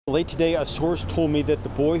Late today, a source told me that the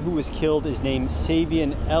boy who was killed is named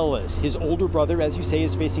Savion Ellis. His older brother, as you say,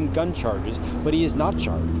 is facing gun charges, but he is not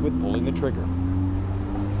charged with pulling the trigger.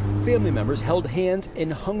 Family members held hands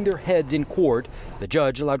and hung their heads in court. The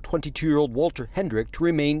judge allowed 22-year-old Walter Hendrick to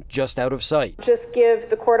remain just out of sight. Just give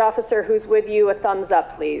the court officer who's with you a thumbs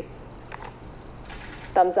up, please.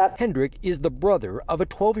 Thumbs up. Hendrick is the brother of a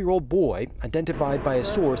 12-year-old boy identified by a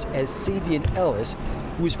source as Savion Ellis,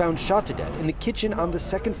 who was found shot to death in the kitchen on the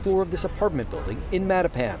second floor of this apartment building in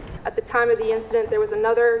Mattapan. At the time of the incident, there was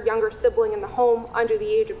another younger sibling in the home under the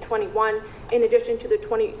age of 21, in addition to the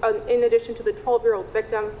 12-year-old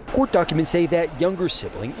victim. Court documents say that younger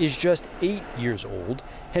sibling is just 8 years old.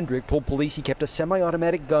 Hendrick told police he kept a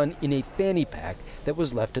semi-automatic gun in a fanny pack that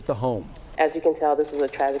was left at the home. As you can tell, this is a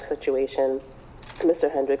tragic situation.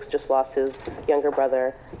 Mr. Hendricks just lost his younger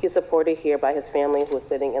brother. He's supported here by his family, who is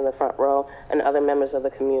sitting in the front row, and other members of the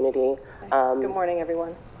community. Good morning,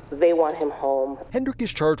 everyone. They want him home. Hendrick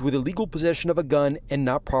is charged with illegal possession of a gun and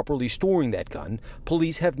not properly storing that gun.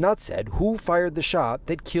 Police have not said who fired the shot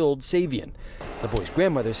that killed Savion. The boy's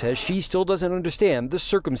grandmother says she still doesn't understand the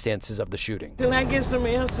circumstances of the shooting. Till I get some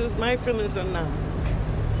answers, my feelings are numb.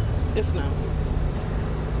 It's numb.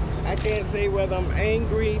 I can't say whether I'm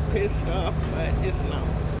angry, pissed off, but it's numb.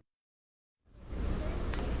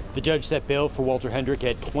 The judge set bail for Walter Hendrick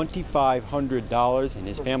at $2,500, and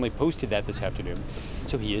his family posted that this afternoon,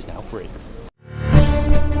 so he is now free.